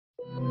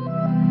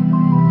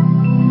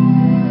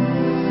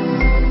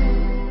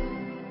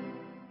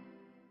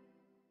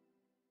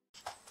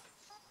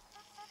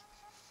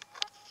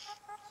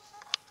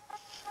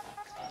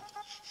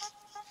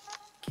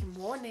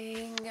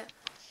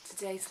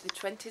the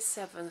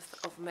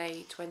 27th of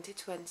May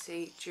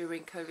 2020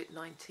 during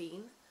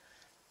COVID-19,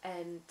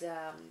 and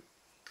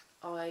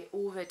I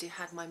already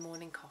had my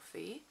morning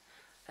coffee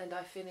and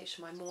I finished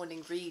my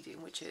morning reading,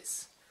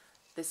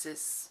 this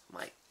is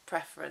my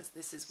preference,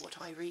 this is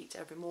what I read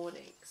every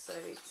morning. So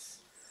it's,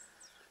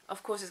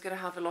 of course, it's going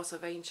to have a lot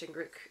of ancient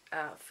Greek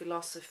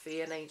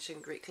philosophy and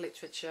ancient Greek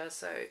literature.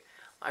 So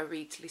I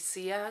read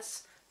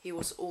Lysias. He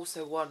was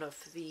also one of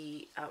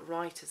the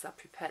writers that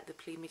prepared the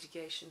plea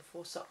mitigation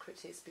for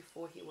Socrates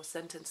before he was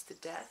sentenced to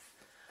death.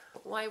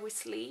 Why We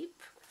Sleep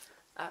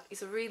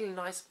is a really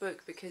nice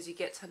book because you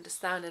get to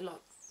understand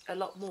a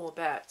lot more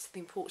about the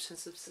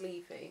importance of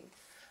sleeping.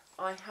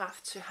 I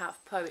have to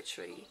have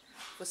poetry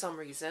for some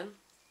reason.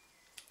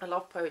 I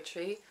love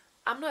poetry.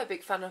 I'm not a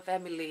big fan of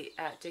Emily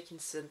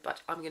Dickinson,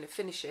 but I'm going to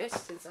finish it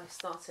since I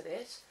started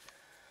it.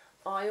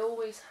 I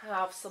always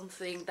have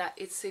something that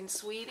it's in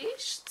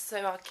Swedish,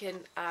 so I can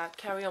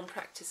carry on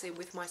practicing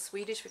with my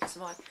Swedish, because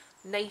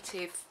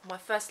my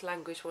first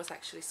language was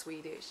actually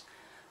Swedish.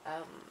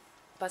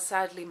 But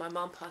sadly my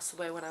mum passed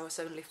away when I was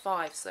only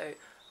 5, so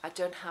I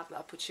don't have the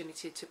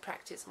opportunity to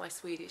practice my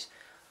Swedish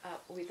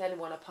with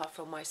anyone apart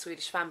from my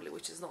Swedish family,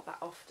 which is not that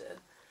often.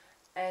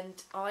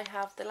 And I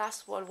have the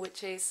last one,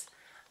 which is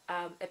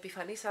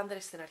Epiphanis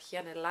Andres στην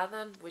αρχαίαν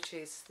Ελλάδαν, which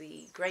is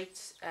the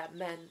great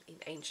men in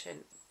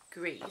ancient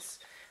Greece.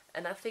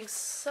 And I think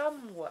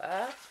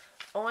somewhere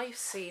I've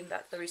seen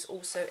that there is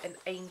also an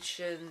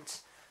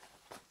ancient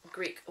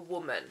Greek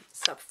woman,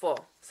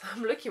 Sappho. So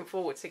I'm looking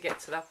forward to get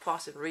to that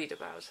part and read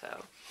about her.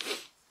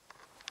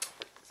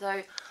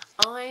 So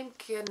I'm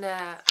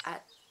gonna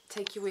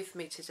take you with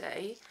me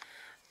today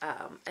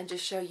and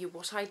just show you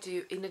what I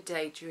do in a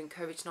day during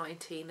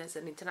COVID-19 as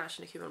an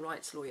international human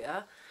rights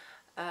lawyer.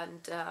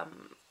 And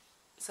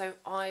so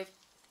I've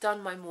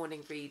done my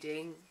morning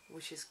reading,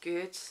 which is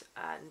good,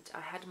 and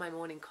I had my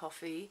morning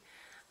coffee.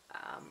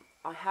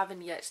 I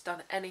haven't yet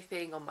done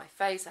anything on my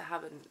face. I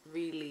haven't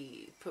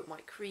really put my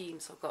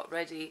creams or got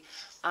ready.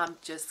 I'm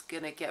just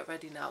gonna get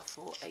ready now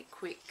for a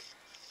quick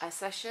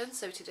session.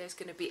 So today's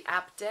gonna be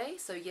ab day.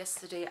 So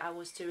yesterday I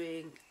was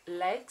doing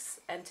legs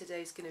and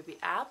today's gonna be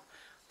ab.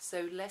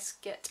 So let's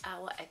get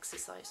our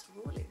exercise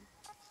rolling.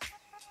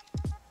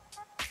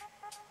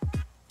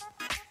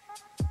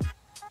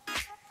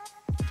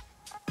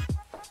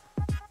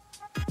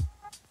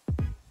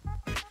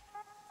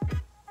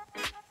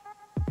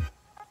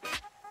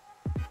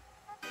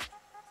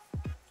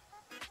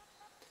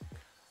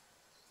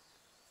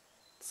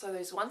 So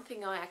there's one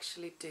thing I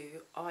actually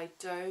do. I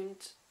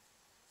don't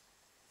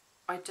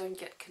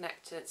get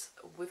connected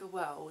with the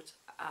world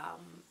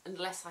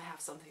unless I have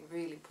something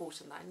really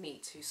important that I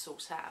need to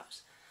sort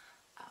out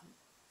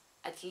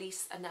at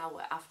least an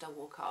hour after I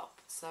woke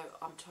up. So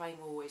I'm trying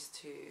always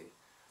to,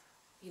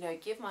 you know,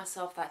 give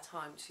myself that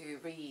time to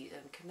read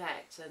and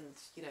connect and,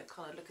 you know,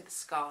 kind of look at the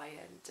sky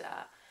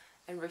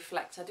and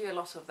reflect. I do a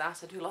lot of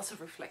that. I do lots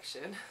of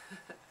reflection.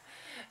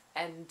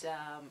 And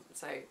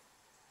so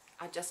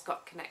I just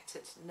got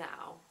connected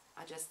now.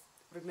 I just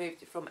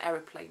removed it from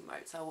aeroplane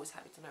mode, so I always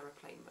have it on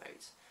aeroplane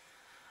mode.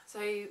 So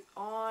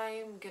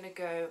I'm gonna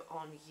go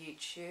on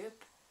YouTube,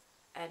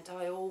 and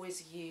I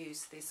always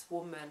use this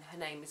woman. Her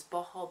name is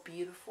Boho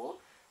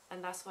Beautiful,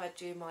 and that's where I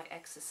do my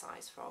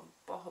exercise from,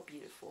 Boho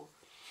Beautiful.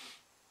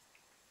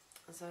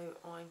 So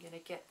I'm gonna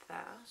get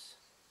that.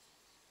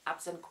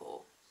 Abs and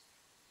core.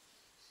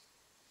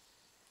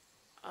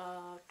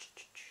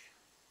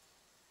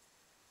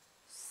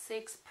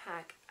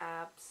 6-pack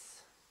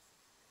abs.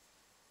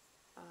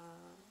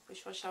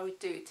 Which one shall we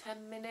do?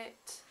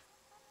 10-minute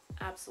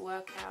abs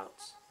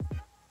workout.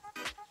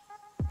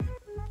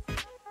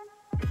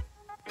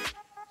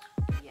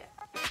 Yeah,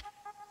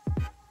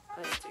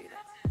 let's do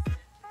that.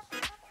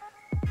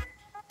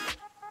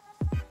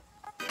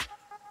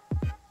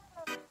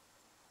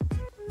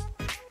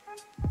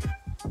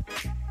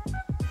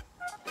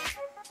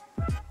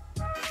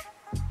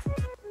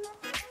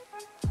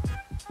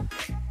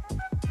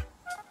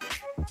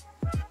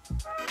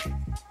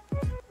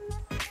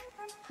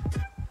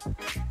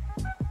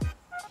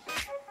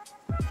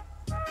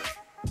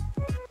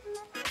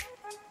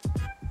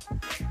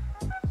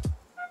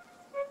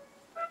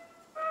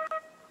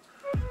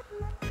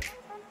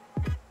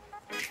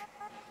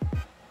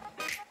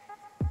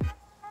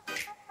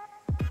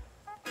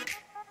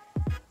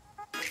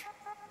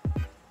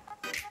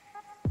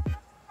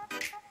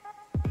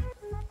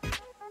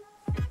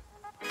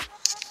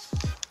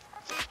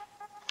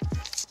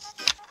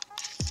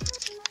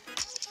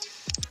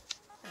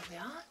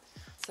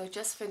 So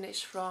just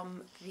finished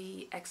from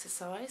the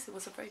exercise. It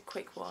was a very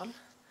quick one,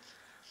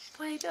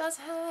 but it does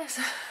hurt.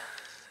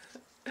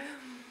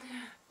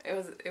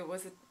 it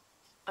was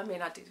I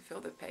mean, I did feel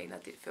the pain. I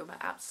did feel my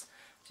abs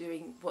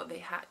doing what they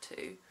had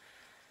to.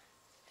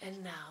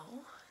 And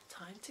now,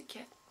 time to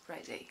get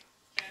ready.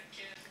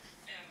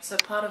 So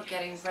part of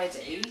getting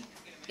ready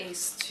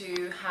is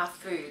to have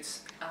food,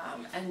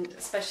 and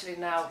especially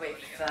now with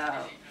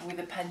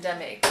the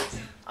pandemic,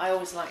 I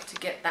always like to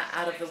get that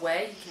out of the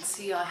way. You can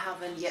see I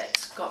haven't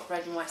yet got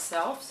ready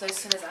myself, so as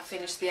soon as I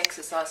finished the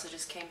exercise I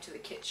just came to the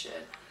kitchen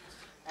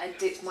and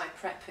did my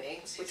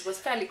prepping, which was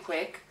fairly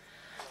quick,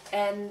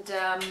 and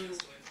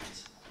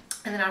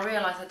then I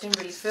realised I didn't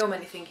really film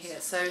anything here,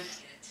 so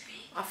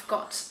I've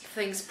got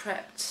things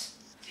prepped.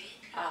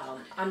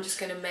 I'm just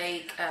going to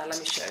make, let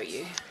me show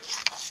you.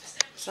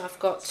 So I've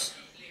got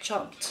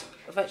chopped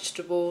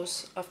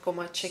vegetables, I've got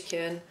my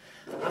chicken,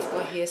 I've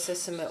got here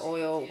sesame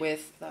oil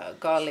with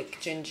garlic,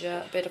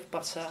 ginger, a bit of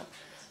butter,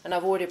 and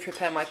I've already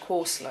prepared my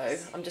coleslaw.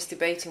 I'm just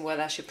debating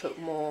whether I should put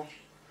more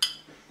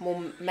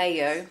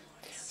mayo.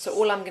 So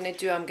all I'm going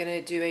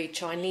to do a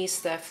Chinese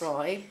stir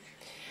fry,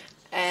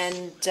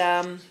 and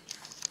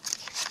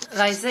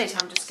that is it.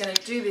 I'm just going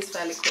to do this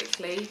fairly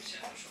quickly.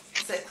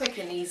 It's a quick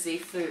and easy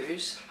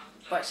food,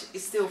 but it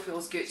still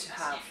feels good to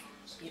have,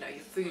 you know, your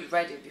food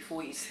ready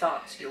before you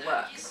start your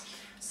work.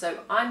 So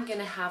I'm going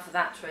to have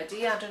that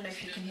ready. I don't know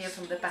if you can hear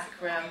from the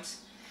background.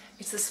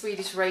 It's the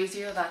Swedish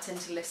radio that I tend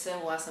to listen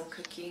whilst I'm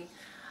cooking,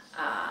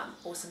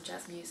 or some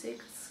jazz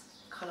music. It's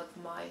kind of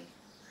my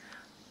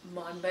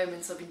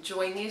moments of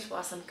enjoying it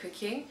whilst I'm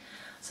cooking.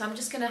 So I'm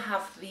just going to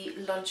have the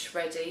lunch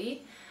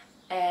ready,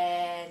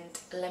 and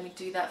let me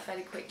do that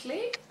fairly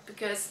quickly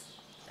because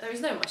there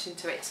is no much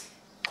into it.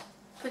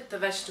 Put the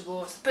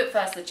vegetables, put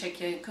first the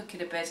chicken, cook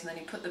it a bit, and then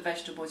you put the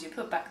vegetables, you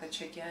put back the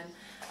chicken,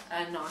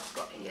 and now I've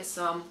got here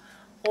some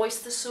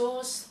oyster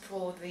sauce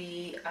for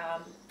the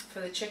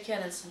chicken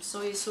and some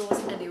soy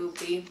sauce, and it will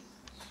be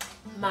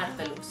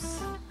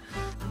marvelous.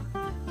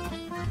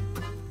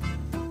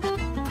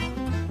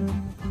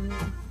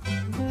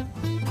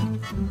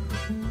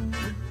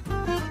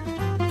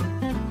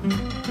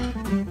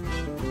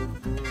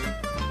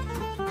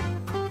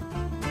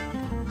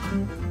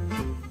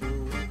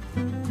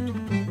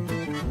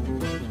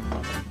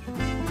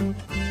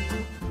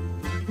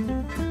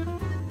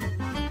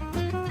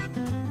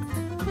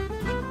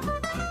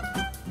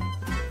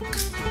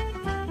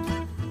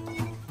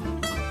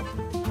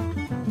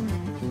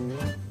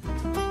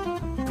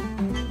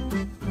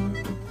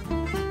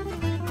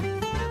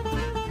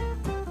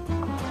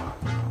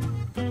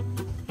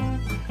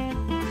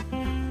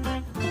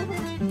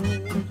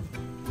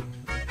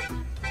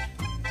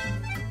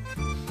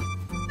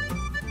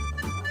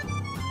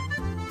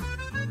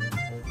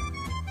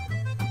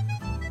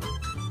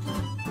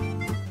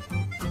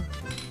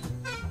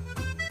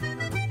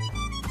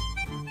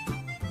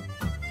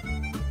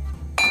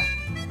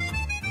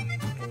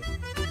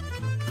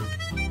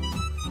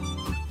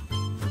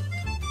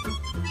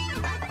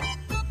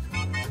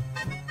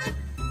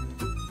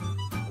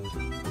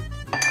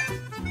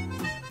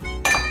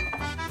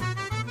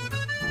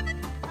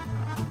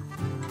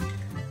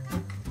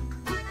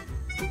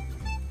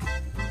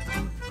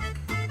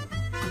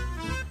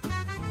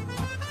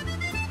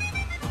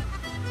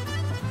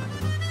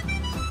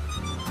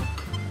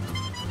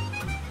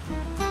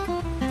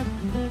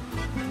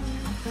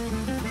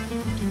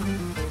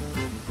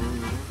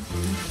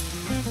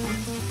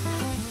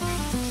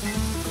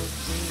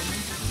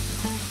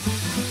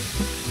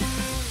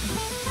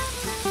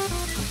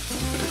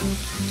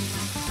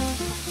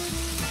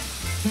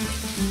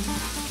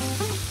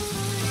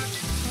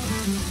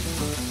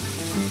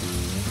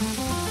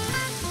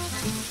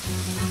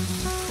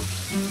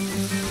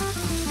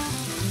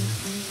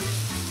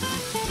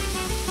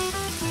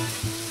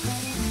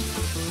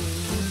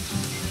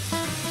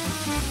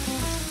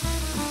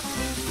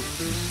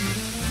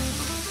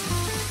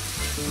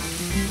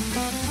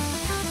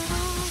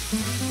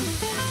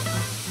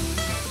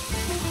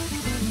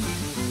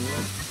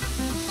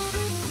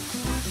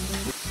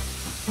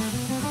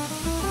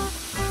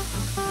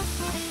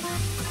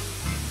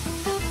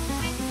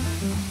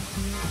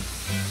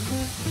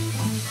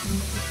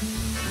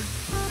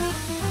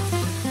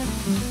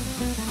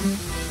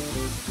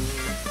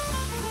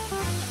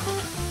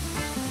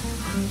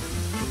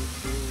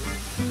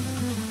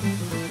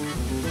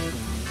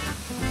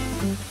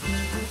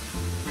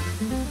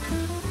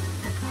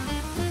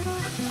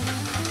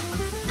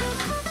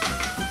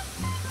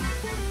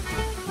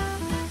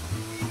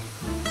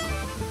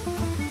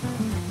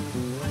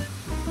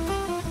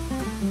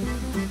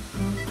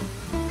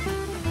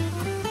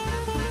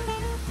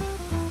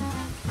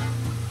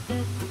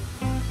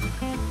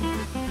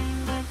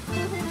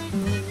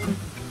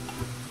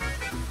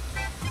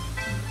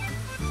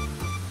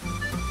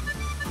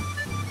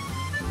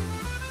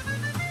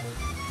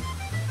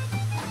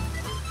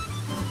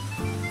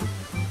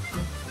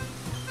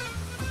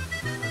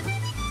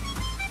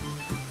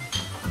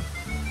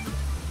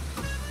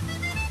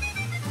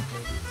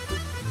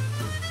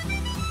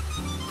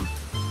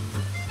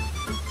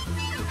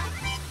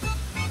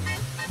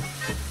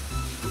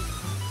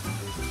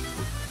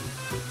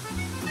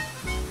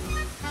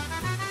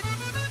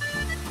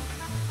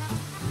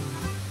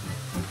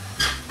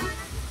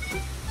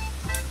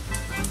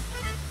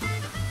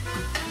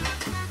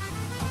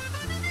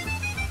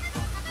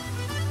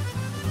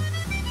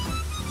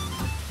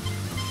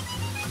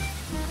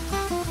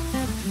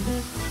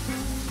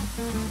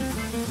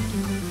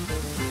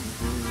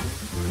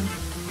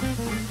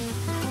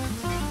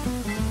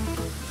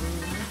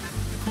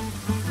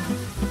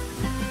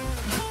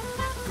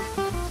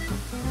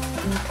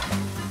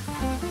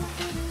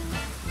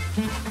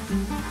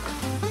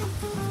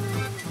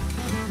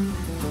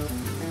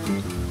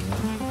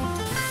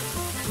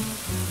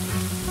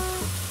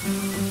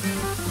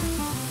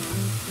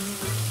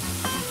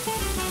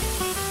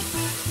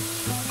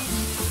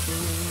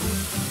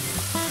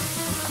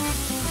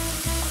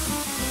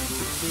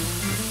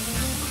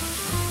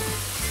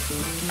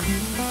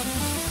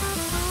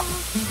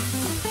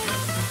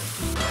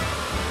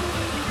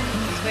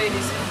 food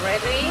is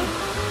ready.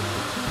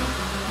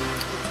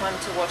 Time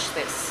to watch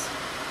this.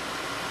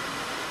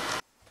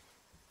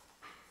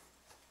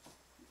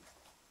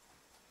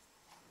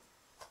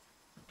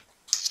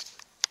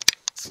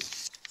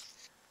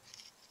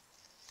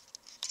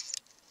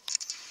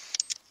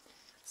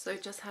 So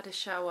just had a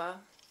shower,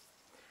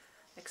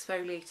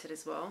 exfoliated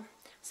as well.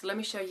 So let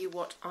me show you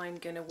what I'm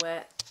gonna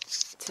wear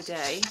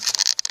today.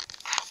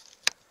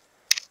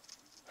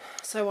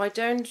 So I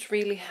don't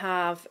really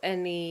have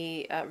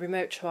any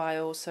remote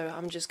trial, so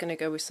I'm just gonna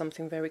go with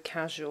something very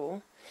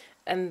casual.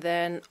 And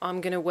then I'm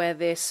gonna wear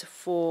this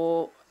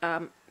for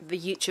the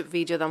YouTube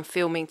video that I'm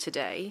filming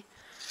today.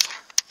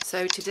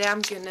 So today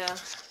I'm gonna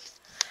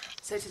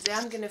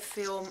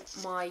film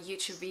my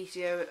YouTube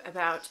video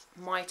about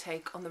my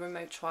take on the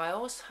remote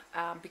trials,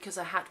 because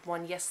I had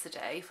one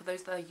yesterday. For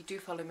those that you do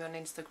follow me on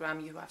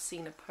Instagram, you have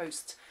seen a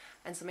post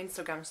and some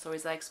Instagram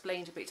stories. I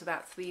explained a bit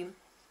about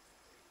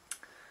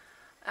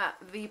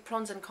the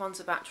pros and cons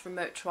about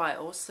remote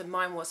trials. So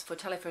mine was for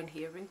telephone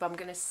hearing, but I'm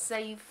going to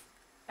save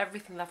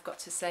everything that I've got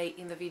to say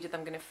in the video that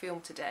I'm going to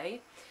film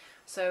today.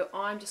 So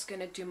I'm just going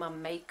to do my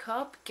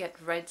makeup, get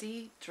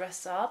ready,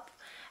 dress up.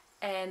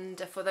 And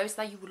for those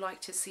that you would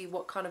like to see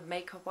what kind of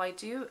makeup I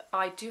do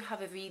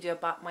have a video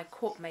about my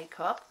court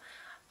makeup.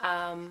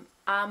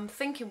 I'm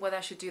thinking whether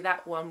I should do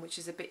that one, which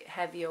is a bit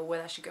heavier, or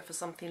whether I should go for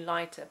something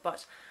lighter,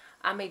 but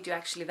I may do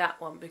actually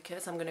that one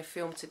because I'm going to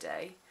film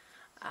today.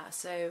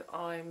 So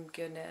I'm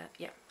gonna,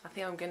 I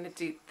think I'm gonna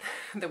do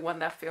the one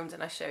that I filmed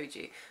and I showed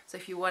you. So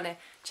if you want to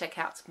check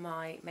out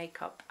my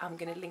makeup, I'm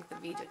gonna link the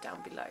video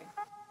down below.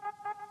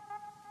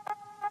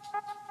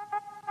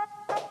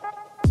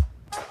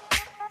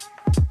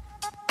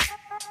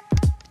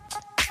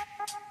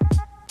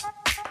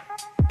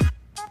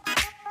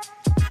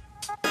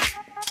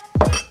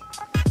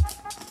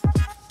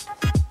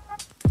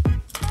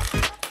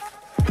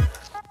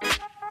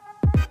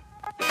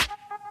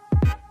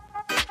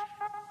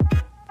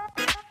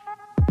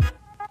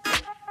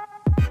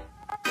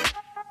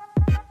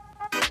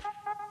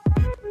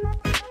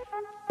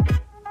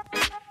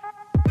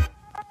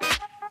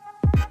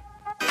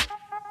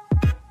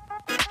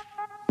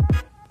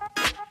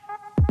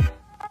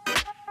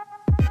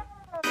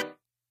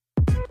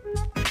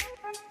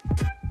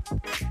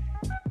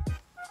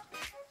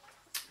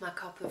 My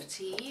cup of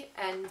tea,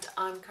 and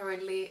I'm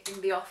currently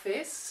in the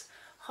office,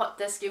 hot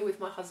desking with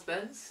my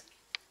husband.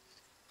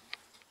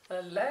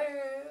 Hello.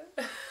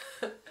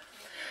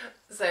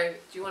 So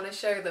do you want to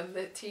show them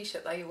the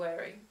t-shirt that you're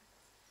wearing?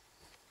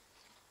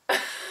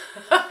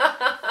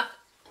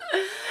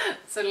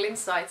 So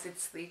Linsights,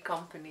 it's the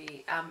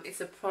company,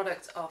 it's a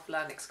product of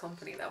Linux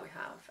company that we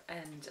have,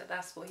 and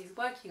that's what he's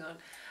working on.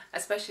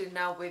 Especially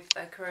now with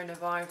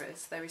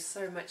coronavirus, there is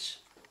so much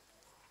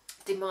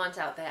demand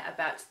out there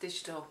about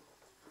digital,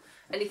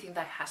 anything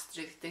that has to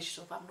do with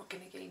digital, but I'm not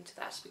going to get into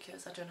that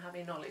because I don't have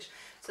any knowledge.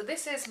 So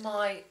this is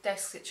my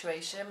desk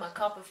situation, my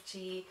cup of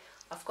tea.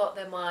 I've got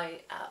there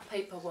my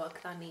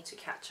paperwork that I need to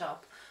catch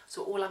up.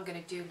 So all I'm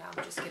going to do now,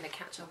 I'm just going to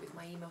catch up with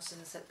my emails, as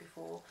I said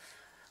before,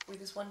 with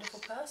this wonderful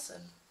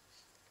person.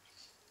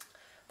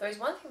 There is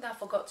one thing that I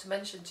forgot to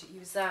mention to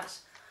you, is that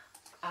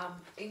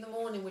in the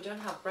morning we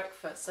don't have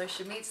breakfast. So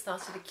Shamid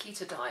started a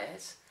keto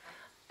diet,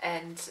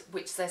 and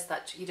which says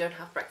that you don't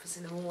have breakfast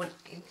in the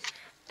morning.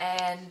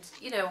 And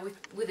you know,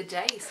 with the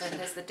days,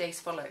 and as the days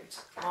followed,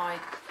 I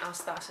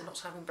started not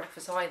having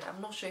breakfast either.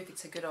 I'm not sure if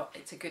it's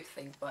a good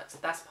thing, but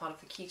that's part of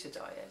the keto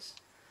diet.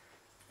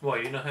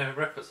 Why, you're not having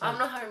breakfast? I'm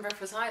not having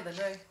breakfast either.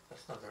 No.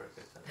 That's not very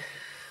good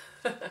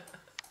then.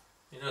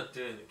 You're not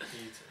doing the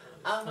keto.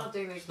 I'm not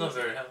doing the keto. It's not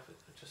very healthy.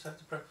 Just have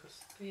the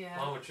breakfast. Yeah.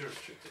 Why would you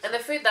restrict it? And the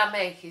food that I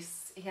make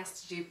is he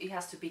has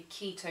to be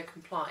keto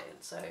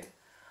compliant. So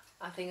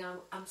I think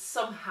I'm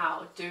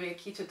somehow doing a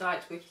keto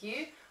diet with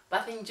you.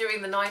 But I think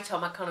during the night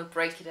time I kind of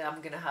break it.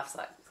 I'm gonna have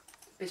like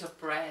a bit of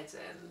bread,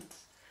 and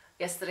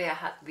yesterday I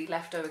had the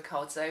leftover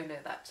calzone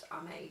that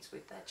I made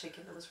with their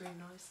chicken. That was really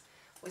nice.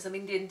 With some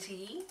Indian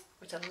tea,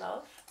 which I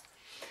love.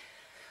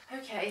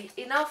 Okay,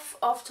 enough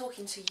of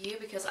talking to you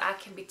because I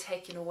can be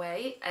taken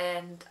away,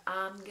 and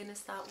I'm gonna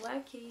start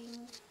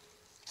working.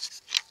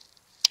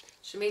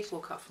 Shamid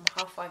woke up from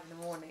 5:30 in the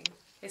morning.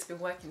 He's been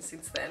working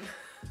since then.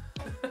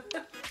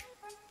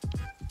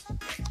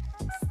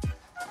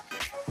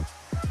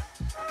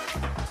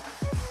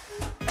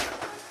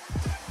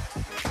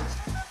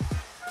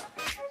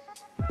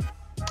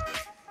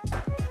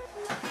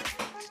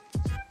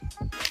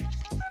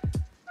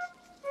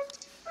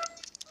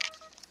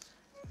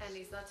 And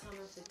it's that time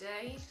of the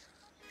day,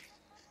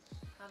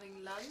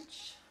 having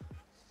lunch.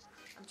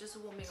 I'm just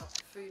warming up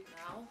the food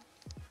now.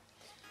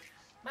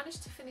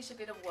 Managed to finish a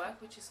bit of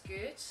work, which is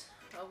good.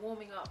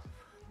 Warming up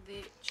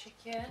the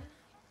chicken,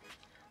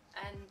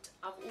 and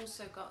I've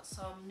also got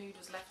some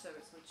noodles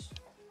leftovers, which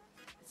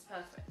is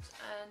perfect,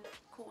 and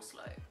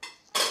coleslaw.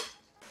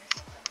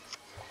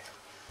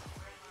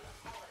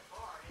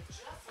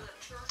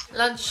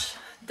 Lunch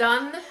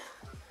done,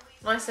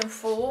 nice and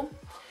full,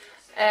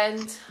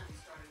 and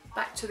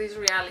back to this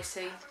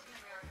reality.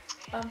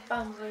 Bum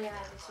bum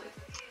reality.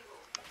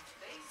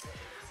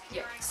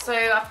 Yeah, so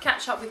I've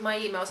catch up with my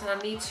emails and I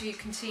need to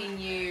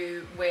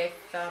continue with,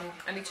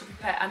 I need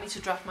to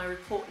draft my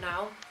report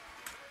now.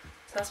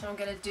 So that's what I'm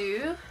gonna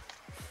do.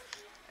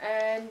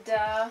 And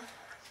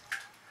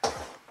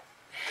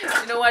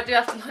you know what I do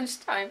after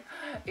lunchtime?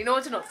 In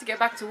order not to get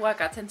back to work,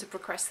 I tend to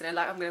procrastinate.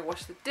 Like, I'm gonna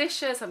wash the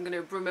dishes, I'm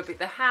gonna broom a bit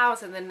the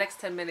house, and then next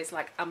 10 minutes,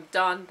 like, I'm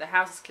done, the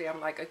house is clear. I'm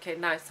like, okay,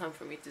 now it's time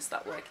for me to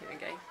start working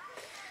again.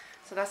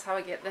 So that's how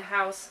I get the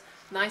house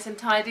nice and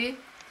tidy,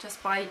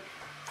 just by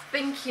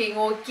thinking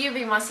or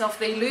giving myself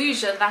the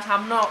illusion that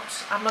I'm not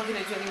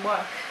going to do any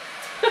work.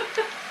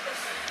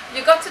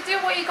 You got to do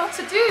what you got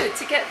to do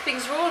to get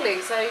things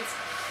rolling, so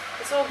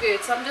it's all good.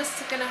 So I'm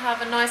just going to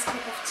have a nice cup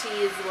of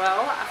tea as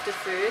well after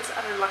food.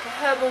 I don't know, like a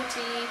herbal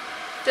tea,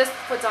 just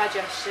for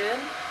digestion.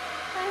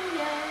 And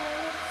yeah.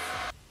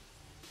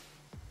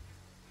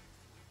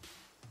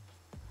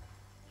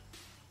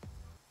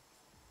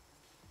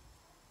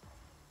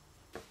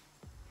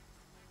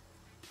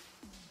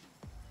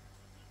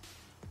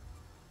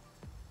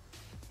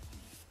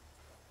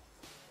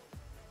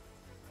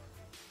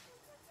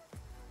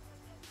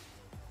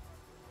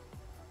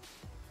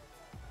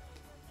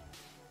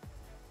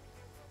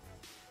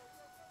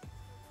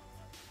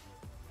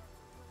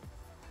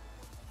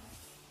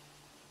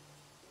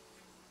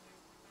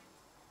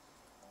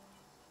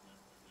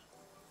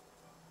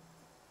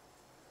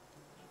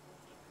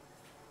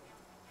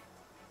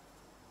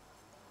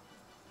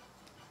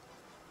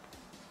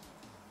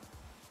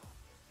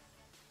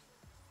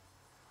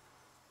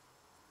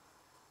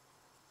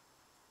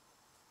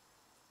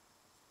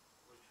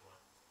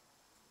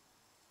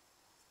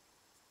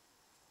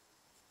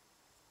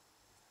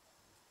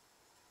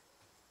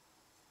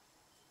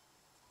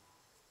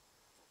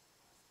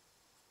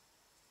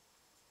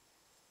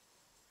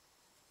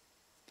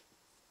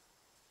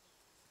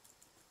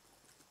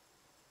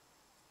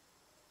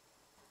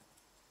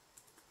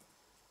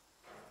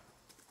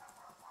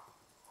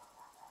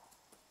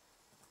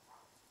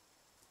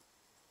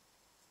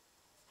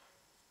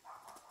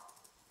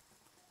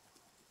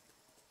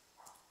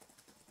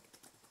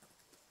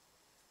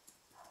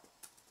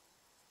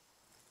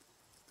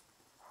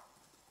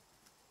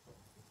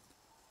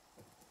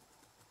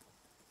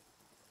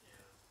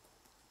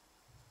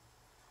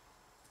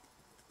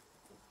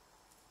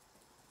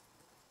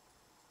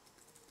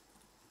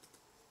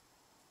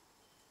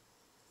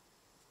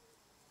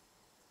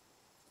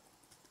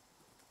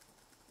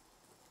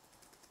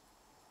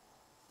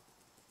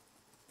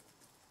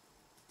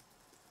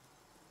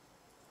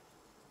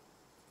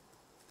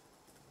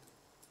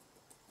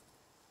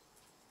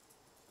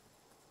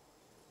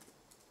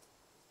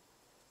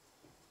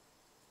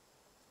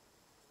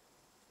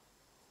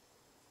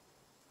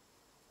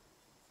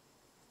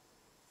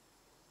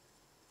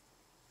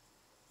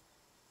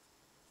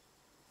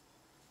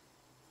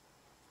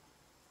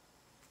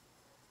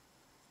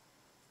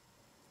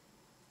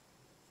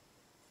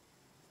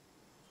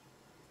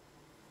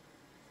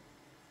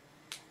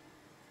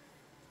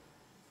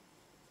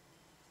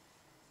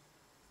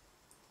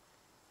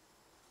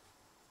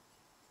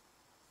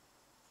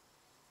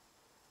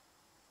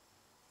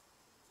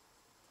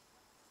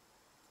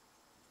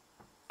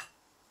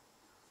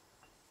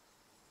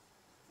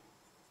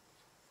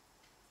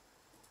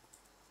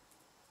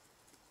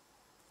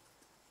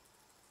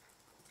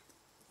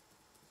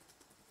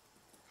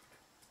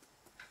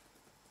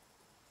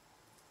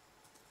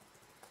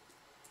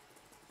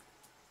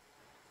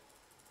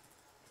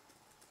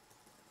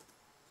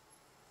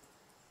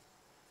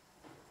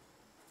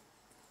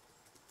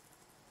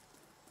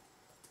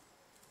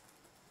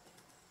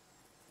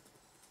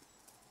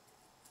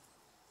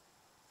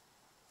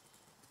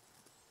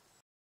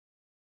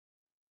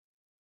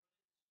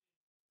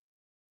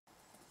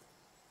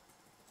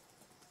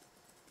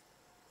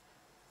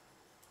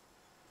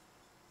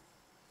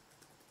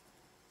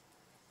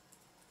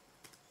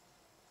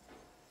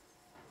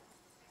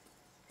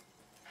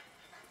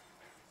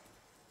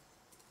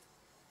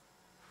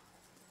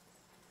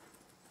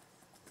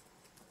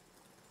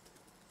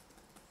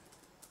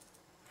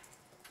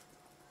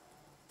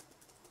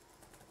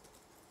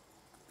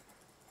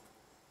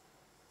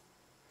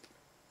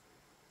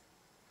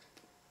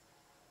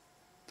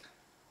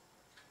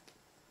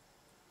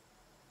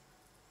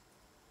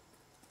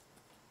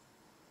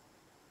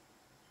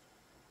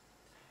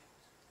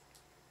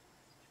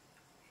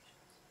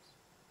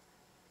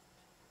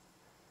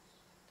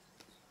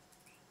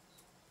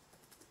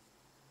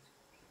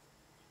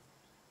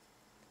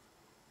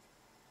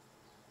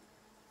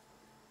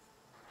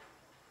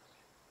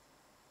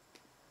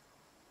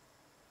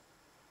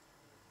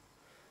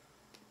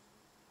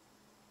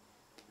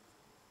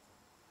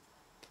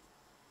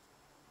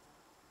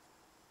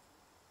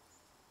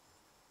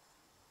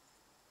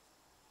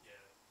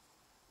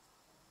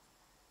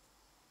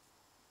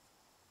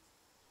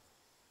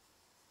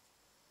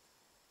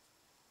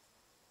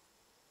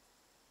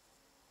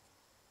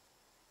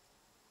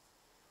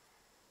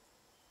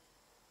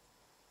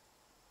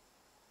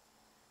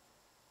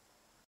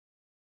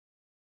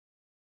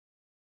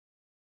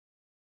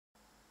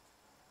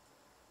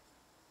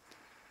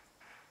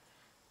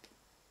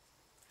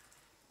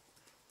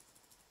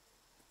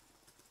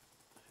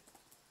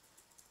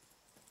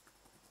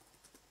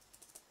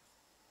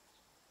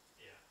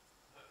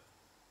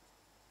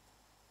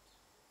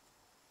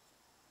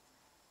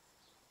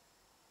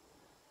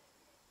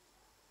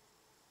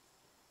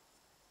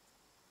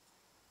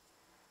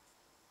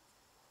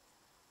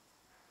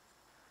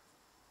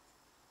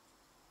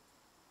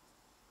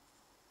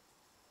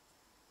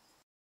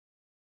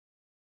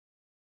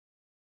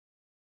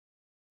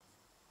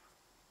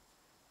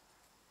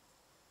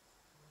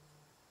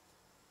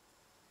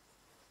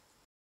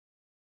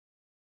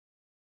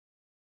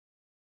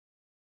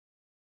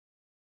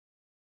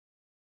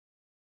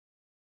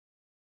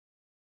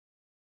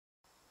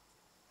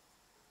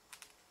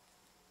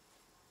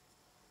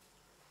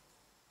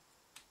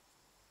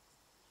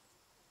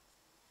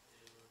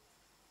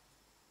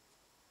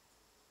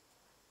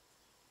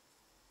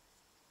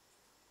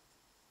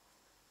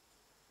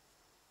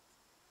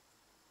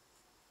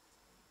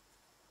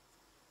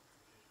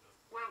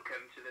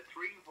 Welcome to the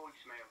 3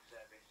 voicemail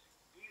service.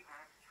 You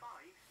have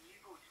 5 new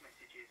voice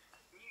messages.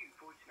 New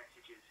voice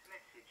messages.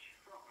 Message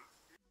from...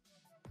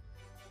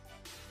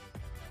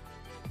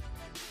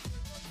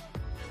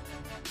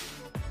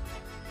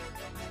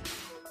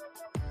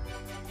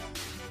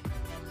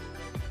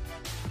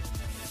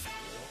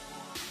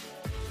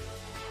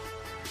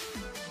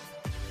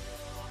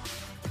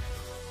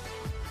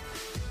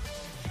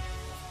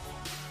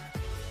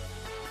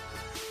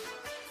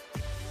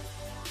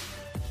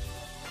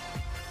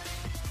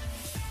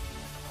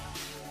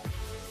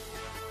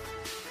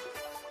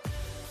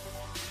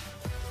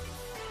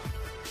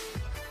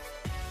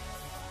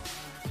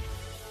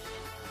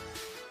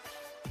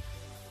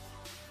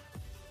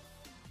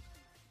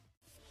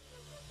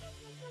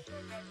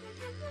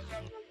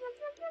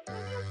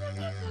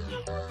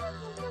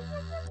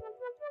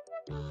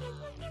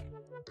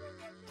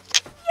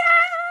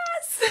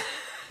 Yes!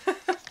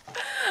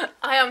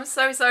 I am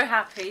so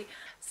happy.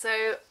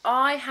 So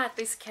I had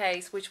this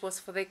case which was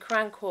for the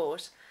Crown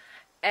Court,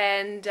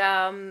 and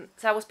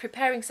so I was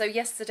preparing. So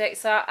yesterday,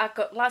 so I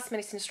got last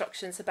minute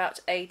instructions about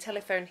a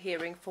telephone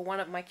hearing for one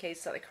of my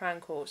cases at the Crown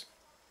Court,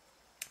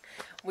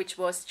 which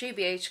was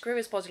GBH,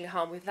 grievous bodily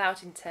harm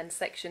without intent,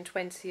 section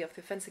 20 of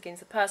the Offence Against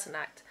the Person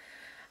Act.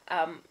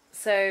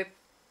 So,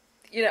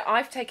 you know,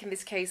 I've taken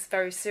this case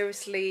very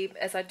seriously,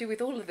 as I do with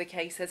all of the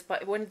cases,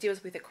 but when it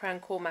deals with a Crown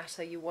Court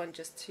matter, you want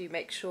just to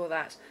make sure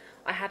that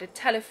I had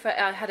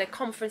a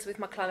conference with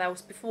my client. That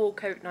was before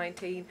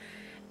COVID-19,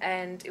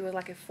 and it was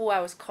like a 4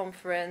 hours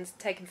conference,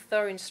 taking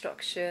thorough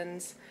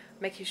instructions,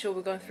 making sure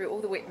we're going through all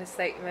the witness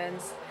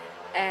statements.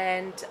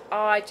 And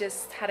I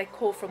just had a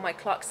call from my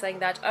clerk saying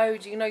that, oh,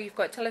 do you know you've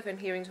got a telephone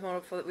hearing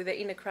tomorrow with the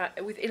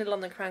Inner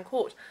London Crown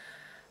Court?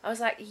 I was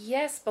like,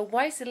 yes, but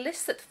why is it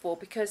listed for?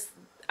 Because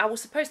I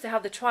was supposed to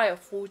have the trial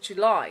for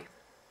July.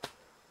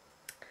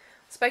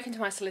 Spoken to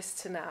my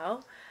solicitor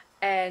now,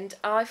 and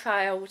I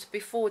filed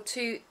before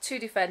two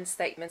defence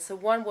statements. So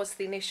one was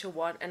the initial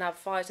one, and I've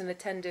filed an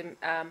addendum,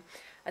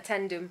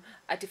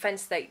 a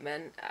defence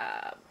statement,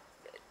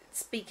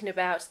 speaking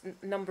about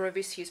a number of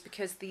issues,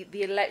 because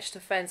the alleged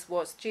offence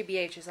was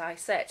GBH, as I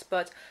said,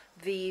 but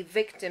the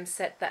victim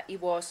said that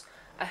it was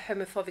a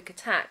homophobic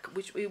attack,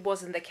 which it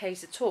wasn't the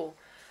case at all.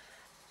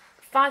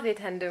 Filed the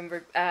addendum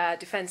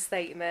defence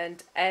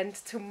statement, and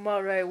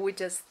tomorrow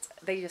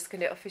they're just going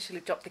to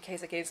officially drop the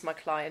case against my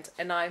client,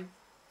 and I'm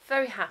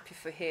very happy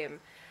for him,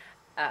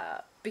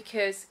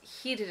 because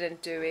he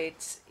didn't do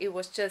it. It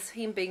was just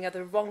him being at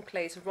the wrong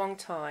place, wrong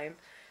time.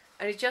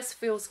 And it just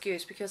feels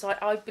good, because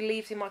I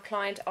believed in my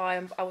client. I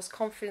was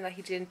confident that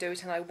he didn't do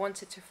it, and I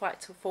wanted to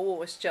fight for what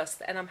was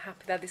just, and I'm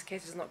happy that this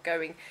case is not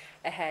going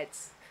ahead.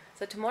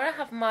 So tomorrow I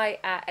have my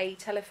a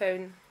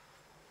telephone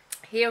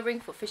hearing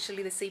for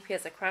officially the CP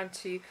as a Crown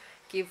to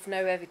give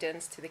no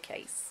evidence to the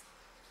case.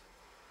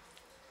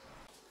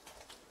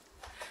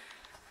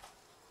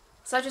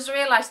 So I just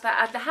realised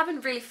that I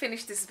haven't really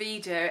finished this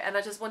video, and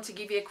I just want to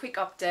give you a quick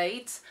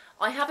update.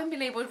 I haven't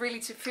been able really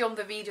to film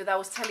the video that I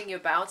was telling you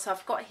about, so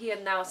I've got here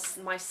now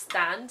my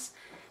stand.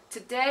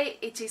 Today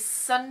it is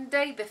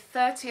Sunday the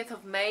 30th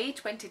of May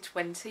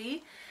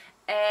 2020,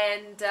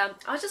 and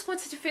I just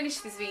wanted to finish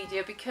this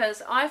video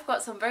because I've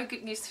got some very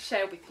good news to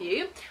share with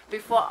you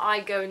before I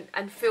go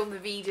and film the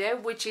video,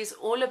 which is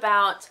all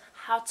about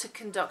how to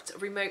conduct a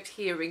remote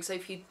hearing. So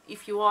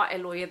if you are a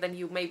lawyer, then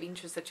you may be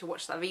interested to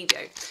watch that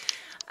video.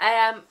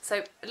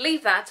 So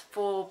leave that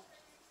for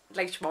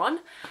later on.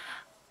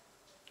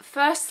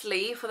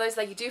 Firstly, for those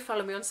that you do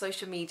follow me on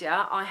social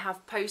media, I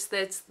have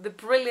posted the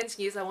brilliant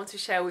news I want to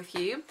share with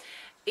you.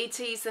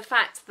 It is the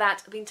fact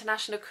that the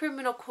International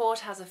Criminal Court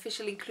has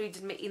officially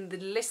included me in the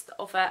list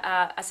of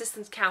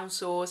assistant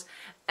counsels,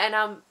 and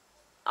I'm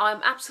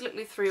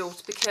absolutely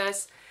thrilled,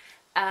 because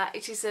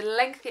it is a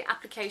lengthy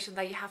application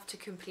that you have to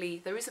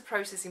complete. There is a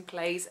process in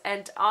place,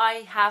 and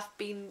I have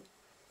been,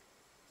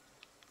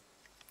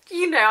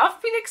 you know,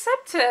 I've been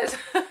accepted.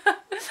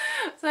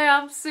 So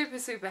I'm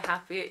super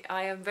happy.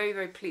 I am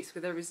very pleased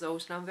with the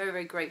result, and I'm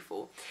very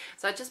grateful.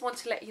 So I just want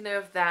to let you know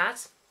of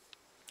that.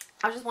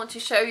 I just want to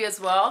show you as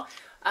well,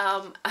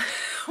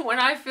 when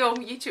I film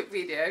YouTube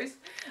videos,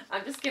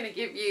 I'm just going to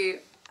give you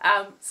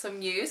some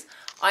news.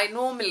 I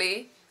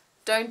normally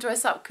don't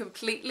dress up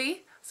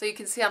completely, so you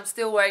can see I'm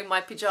still wearing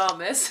my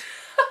pyjamas.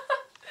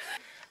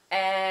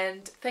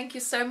 And thank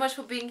you so much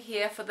for being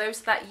here. For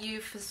those that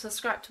you've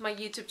subscribed to my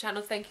YouTube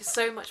channel, thank you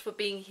so much for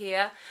being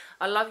here.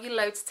 I love you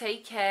loads.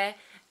 Take care,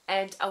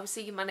 and I will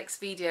see you in my next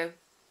video.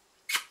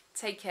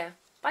 Take care.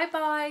 Bye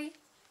bye.